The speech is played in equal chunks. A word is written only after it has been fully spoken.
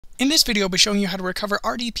In this video, I'll be showing you how to recover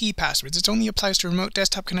RDP passwords. It only applies to Remote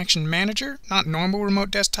Desktop Connection Manager, not normal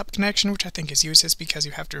Remote Desktop Connection, which I think is useless because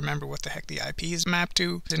you have to remember what the heck the IP is mapped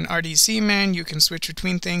to. In RDCMan, you can switch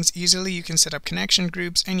between things easily. You can set up connection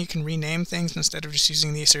groups, and you can rename things instead of just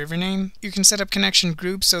using the server name. You can set up connection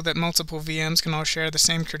groups so that multiple VMs can all share the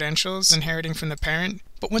same credentials, inheriting from the parent.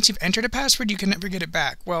 But once you've entered a password, you can never get it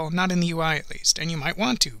back. Well, not in the UI at least. And you might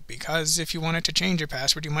want to, because if you wanted to change your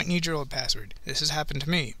password, you might need your old password. This has happened to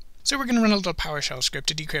me. So we're going to run a little Powershell script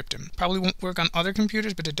to decrypt them. Probably won't work on other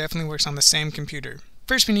computers, but it definitely works on the same computer.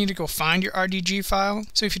 First, we need to go find your RDG file.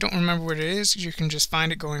 So if you don't remember what it is, you can just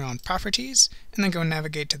find it going on Properties, and then go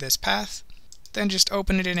navigate to this path. Then just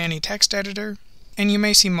open it in any text editor. And you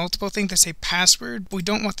may see multiple things that say password. We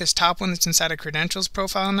don't want this top one that's inside a credentials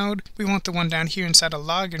profile node. We want the one down here inside a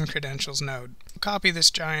login credentials node. Copy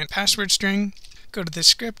this giant password string, go to this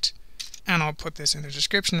script, and I'll put this in the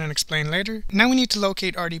description and explain later. Now we need to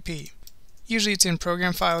locate RDP. Usually it's in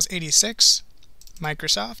Program Files 86,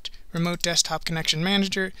 Microsoft, Remote Desktop Connection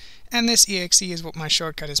Manager, and this exe is what my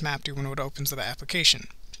shortcut is mapped to when it opens the application.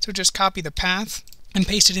 So just copy the path and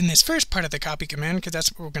paste it in this first part of the copy command because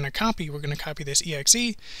that's what we're going to copy. We're going to copy this exe,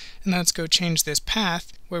 and let's go change this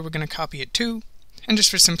path where we're going to copy it to. And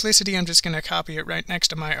just for simplicity, I'm just going to copy it right next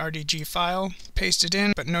to my RDG file, paste it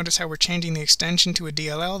in, but notice how we're changing the extension to a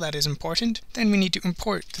DLL. That is important. Then we need to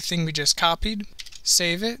import the thing we just copied,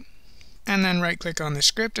 save it, and then right-click on the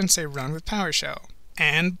script and say Run with PowerShell.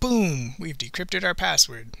 And boom! We've decrypted our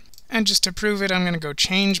password. And just to prove it, I'm going to go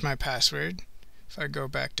change my password. If I go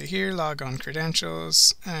back to here, log on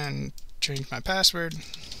credentials, and change my password,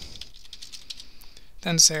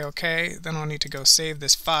 then say OK, then I'll need to go save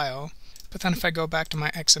this file. But then if I go back to my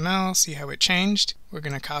XML, see how it changed. We're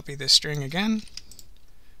going to copy this string again,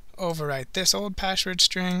 overwrite this old password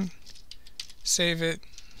string, save it,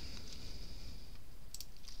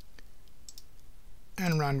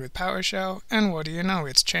 and run with PowerShell, and what do you know,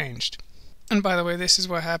 it's changed. And by the way, this is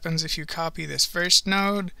what happens if you copy this first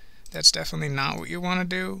node. That's definitely not what you want to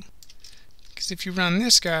do, because if you run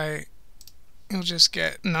this guy, you'll just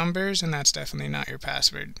get numbers, and that's definitely not your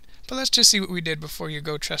password. But let's just see what we did before you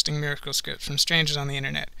go trusting miracle scripts from strangers on the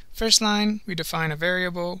internet. First line, we define a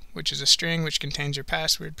variable, which is a string which contains your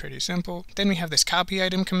password, pretty simple. Then we have this copy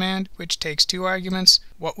item command, which takes two arguments,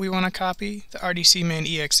 what we want to copy, the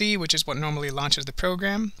RDCMan.exe, which is what normally launches the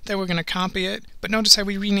program. Then we're going to copy it, but notice how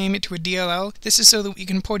we rename it to a DLL. This is so that we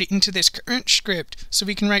can port it into this current script, so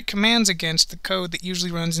we can write commands against the code that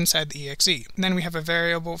usually runs inside the exe. And then we have a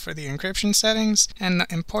variable for the encryption settings, and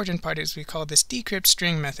the important part is we call this decrypt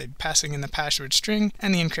string method, passing in the password string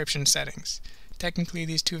and the encryption settings. Technically,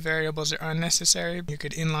 these two variables are unnecessary. You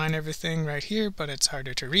could inline everything right here, but it's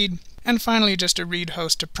harder to read. And finally, just a read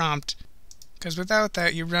host to prompt, because without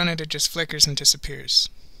that, you run it, it just flickers and disappears.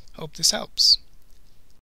 Hope this helps.